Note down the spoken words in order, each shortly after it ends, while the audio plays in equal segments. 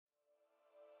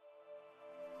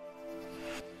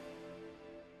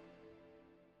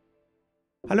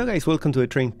Hello guys, welcome to the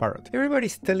Trading Parrot.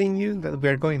 Everybody's telling you that we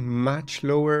are going much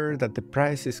lower, that the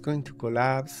price is going to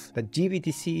collapse, that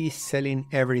GBTC is selling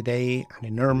every day an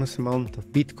enormous amount of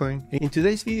Bitcoin. In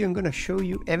today's video, I'm going to show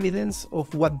you evidence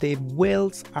of what the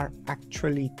whales are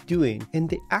actually doing and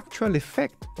the actual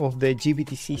effect of the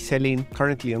GBTC selling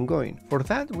currently ongoing. For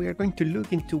that, we are going to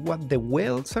look into what the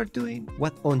whales are doing,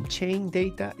 what on-chain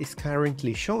data is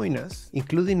currently showing us,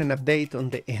 including an update on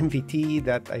the MVT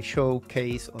that I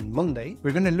showcased on Monday.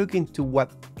 We're going to look into what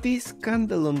this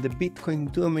candle on the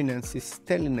Bitcoin dominance is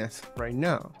telling us right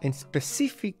now. And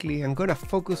specifically, I'm going to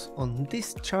focus on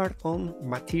this chart on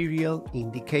material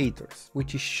indicators,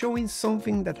 which is showing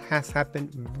something that has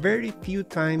happened very few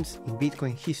times in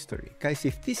Bitcoin history. Guys,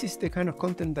 if this is the kind of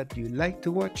content that you like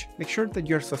to watch, make sure that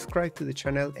you're subscribed to the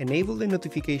channel, enable the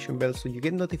notification bell so you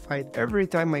get notified every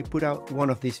time I put out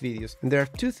one of these videos. And there are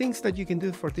two things that you can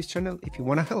do for this channel if you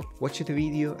want to help. Watch the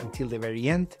video until the very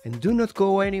end and do not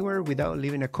go anywhere without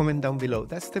leaving a comment down below.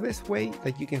 That's the best way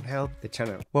that you can help the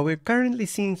channel. What we're currently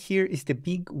seeing here is the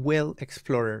Big Whale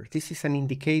Explorer. This is an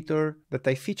indicator that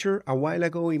I featured a while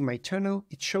ago in my channel.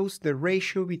 It shows the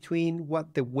ratio between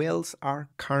what the whales are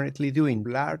currently doing,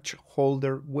 large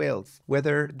holder whales,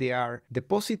 whether they are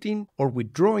depositing or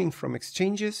withdrawing from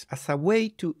exchanges, as a way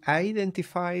to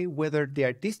identify whether they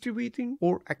are distributing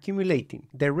or accumulating.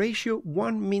 The ratio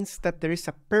 1 means that there is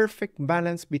a perfect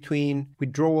balance between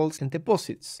withdrawals and deposits.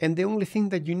 And the only thing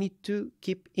that you need to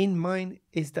keep in mind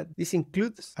is that this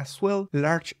includes as well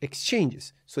large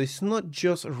exchanges. So it's not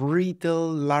just retail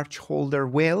large holder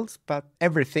whales, but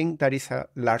everything that is a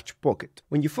large pocket.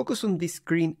 When you focus on this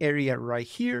green area right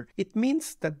here, it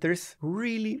means that there's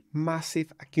really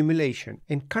massive accumulation.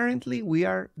 And currently we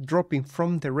are dropping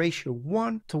from the ratio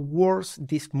 1 towards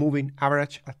this moving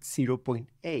average at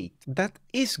 0.8. That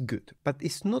is good, but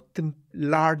it's not the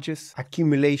largest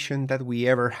accumulation that we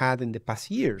ever had in the past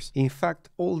years. In fact,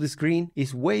 all this green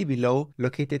is way below,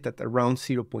 located at around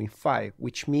 0.5,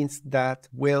 which means that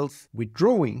whales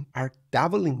withdrawing are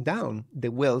doubling down the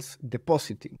whales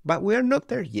depositing. But we are not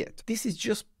there yet. This is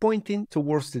just pointing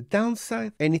towards the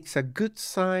downside, and it's a good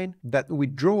sign that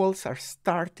withdrawals are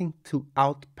starting to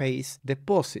outpace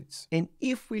deposits. And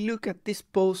if we look at this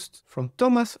post from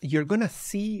Thomas, you're gonna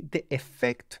see the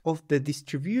effect of the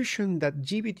distribution that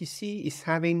GBTC is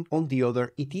having on the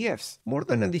other ETFs. More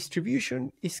than a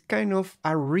distribution, it's kind of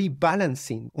a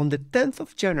rebalancing. On the 10th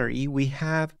of January, we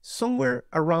have somewhere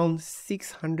around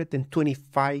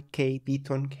 625k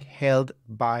Bitcoin held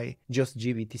by just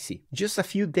GBTC. Just a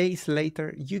few days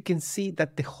later, you can see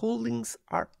that the holdings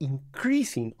are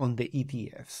increasing on the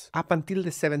ETFs up until the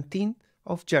 17th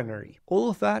of January.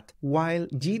 All of that while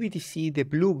GBTC, the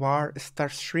blue bar,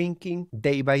 starts shrinking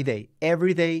day by day.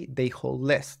 Every day they hold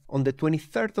less. On the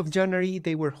 23rd of January,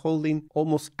 they were holding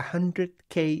almost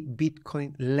 100k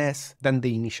Bitcoin less than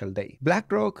the initial day.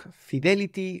 BlackRock,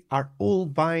 Fidelity are all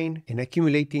buying and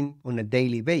accumulating on a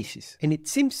daily basis. And it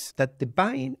seems that the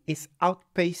buying is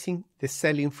outpacing the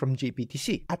selling from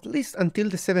GBTC, at least until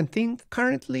the 17th.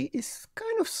 Currently is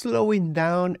kind of slowing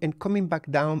down and coming back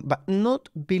down, but not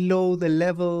below the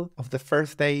level of the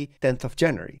first day, 10th of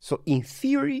January. So in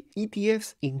theory,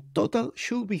 ETFs in total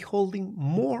should be holding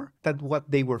more than what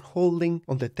they were holding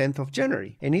on the 10th of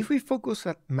January. And if we focus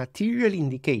at material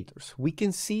indicators, we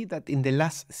can see that in the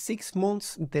last 6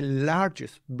 months, the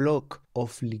largest block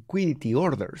of liquidity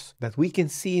orders that we can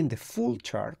see in the full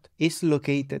chart is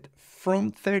located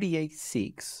from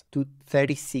 38.6 to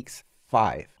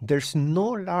 36.5. There's no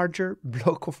larger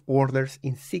block of orders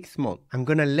in 6 months. I'm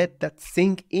gonna let that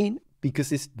sink in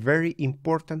because it's very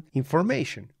important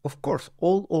information. Of course,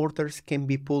 all orders can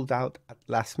be pulled out at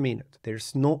last minute.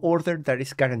 There's no order that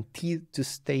is guaranteed to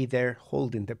stay there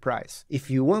holding the price.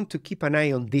 If you want to keep an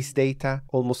eye on this data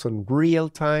almost on real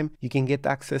time, you can get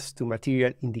access to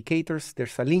material indicators.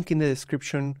 There's a link in the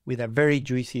description with a very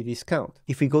juicy discount.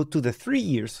 If we go to the 3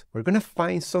 years, we're gonna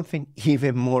find something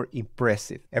even more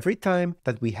impressive. Every time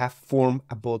that we have formed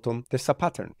a bottom, there's a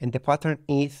pattern. And the pattern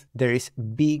is there is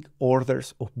big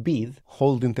orders of bid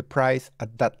holding the price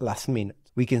at that last minute.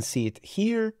 We can see it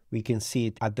here, we can see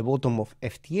it at the bottom of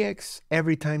FTX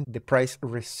every time the price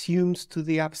resumes to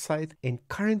the upside, and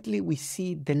currently we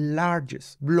see the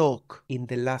largest block in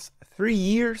the last 3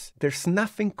 years. There's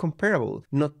nothing comparable,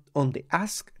 not on the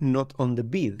ask, not on the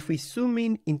bid. If we zoom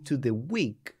in into the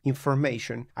week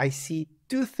information, I see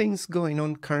two things going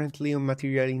on currently on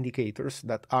material indicators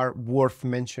that are worth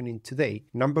mentioning today.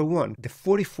 Number one, the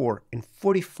 44 and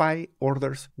 45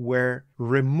 orders were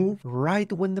removed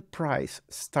right when the price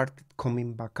started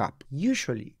coming back up.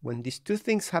 Usually, when these two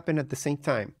things happen at the same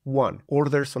time, one,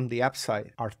 orders on the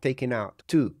upside are taken out.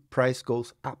 Two, price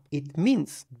goes up. It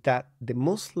means that the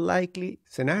most likely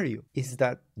scenario is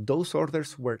that those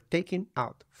orders were taken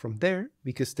out from there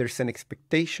because there's an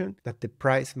expectation that the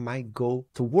price might go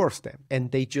towards them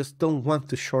and they just don't want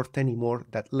to short anymore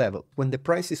that level. When the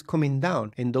price is coming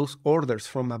down and those orders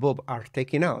from above are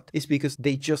taken out, it's because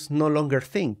they just no longer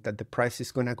think that the price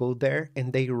is going to go there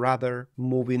and they rather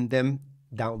moving them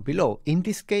down below. In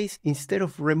this case, instead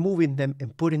of removing them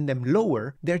and putting them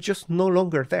lower, they're just no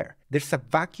longer there. There's a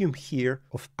vacuum here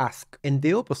of ask. And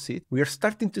the opposite, we are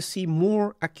starting to see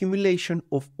more accumulation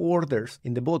of orders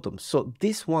in the bottom. So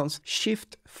these ones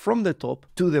shift from the top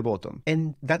to the bottom.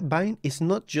 And that buying is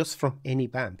not just from any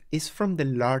band, it's from the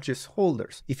largest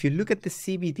holders. If you look at the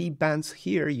CBD bands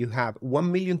here, you have 1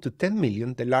 million to 10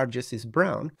 million, the largest is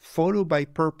brown, followed by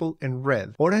purple and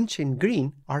red. Orange and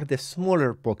green are the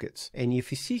smaller pockets. And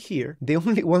if you see here, the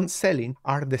only ones selling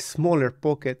are the smaller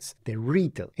pockets, the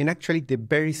retail, and actually the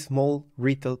very small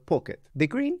retail pocket. The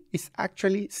green is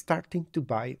actually starting to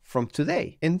buy from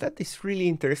today, and that is really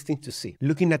interesting to see.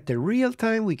 Looking at the real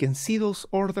time, we can see those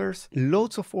orders,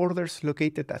 loads of orders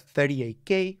located at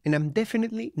 38K, and I'm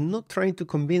definitely not trying to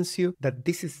convince you that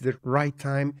this is the right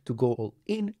time to go all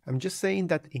in. I'm just saying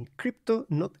that in crypto,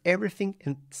 not everything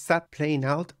is playing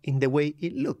out in the way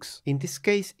it looks. In this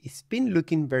case, it's been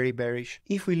looking very bearish.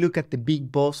 If we look at the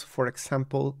big boss, for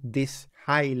example, this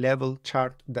high level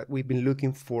chart that we've been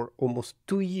looking for almost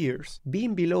 2 years,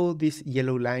 being below this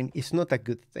yellow line is not a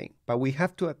good thing. But we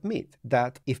have to admit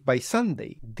that if by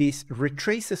Sunday this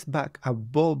retraces back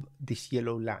above this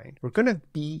yellow line, we're gonna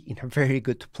be in a very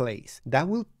good place. That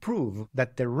will prove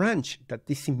that the range that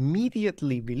is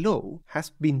immediately below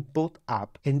has been bought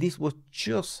up, and this was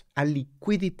just a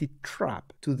liquidity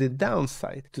trap to the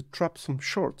downside to trap some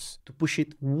shorts, to push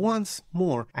it once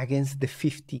more against the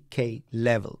 50K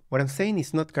level. What I'm saying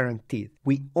is not guaranteed.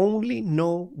 We only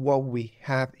know what we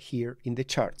have here in the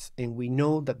charts, and we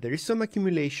know that there is some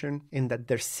accumulation and that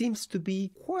there seems to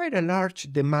be quite a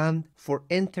large demand for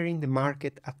entering the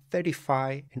market at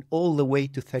 35 and all the way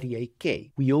to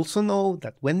 38K. We also know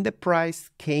that when the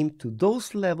price came to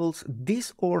those levels,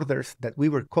 these orders that we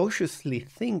were cautiously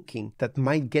thinking that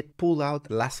might get pulled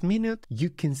out last minute, you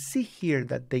can see here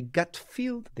that they got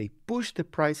filled, they pushed the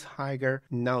price higher.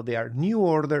 Now there are new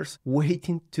orders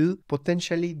waiting to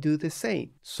potentially do the same.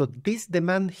 So this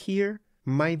demand here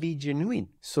might be genuine.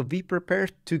 So be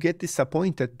prepared to get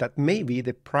disappointed that maybe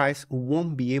the price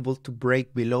won't be able to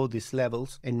break below these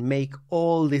levels and make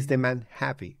all this demand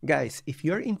happy. Guys, if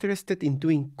you're interested in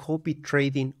doing copy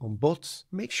trading on bots,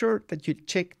 make sure that you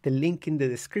check the link in the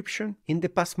description. In the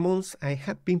past months, I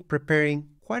have been preparing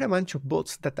quite a bunch of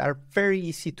bots that are very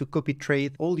easy to copy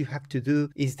trade. All you have to do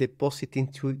is deposit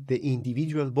into the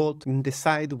individual bot and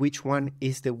decide which one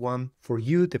is the one for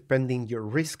you, depending your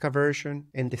risk aversion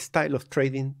and the style of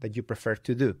trading that you prefer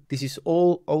to do. This is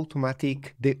all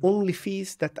automatic. The only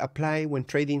fees that apply when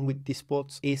trading with these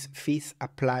bots is fees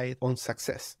applied on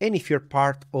success. And if you're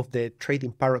part of the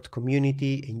Trading Parrot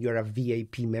community and you're a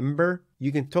VIP member,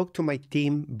 you can talk to my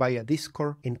team via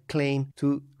Discord and claim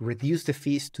to reduce the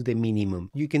fees to the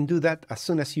minimum. You can do that as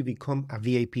soon as you become a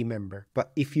VIP member.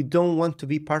 But if you don't want to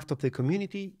be part of the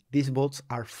community, these bots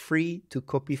are free to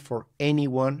copy for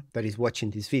anyone that is watching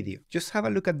this video. Just have a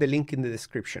look at the link in the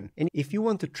description. And if you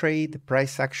want to trade the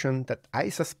price action that I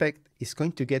suspect is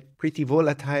going to get pretty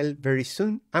volatile very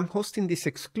soon, I'm hosting this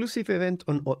exclusive event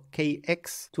on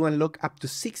OKX to unlock up to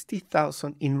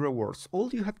 60,000 in rewards. All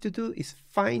you have to do is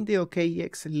find the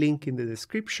OKX link in the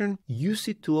description, use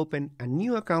it to open a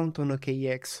new account on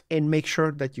OKX, and make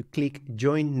sure that you click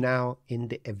join now in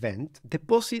the event.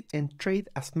 Deposit and trade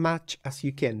as much as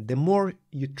you can. The more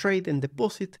you trade and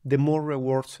deposit, the more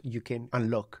rewards you can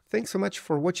unlock. Thanks so much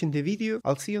for watching the video.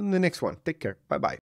 I'll see you on the next one. Take care. Bye bye.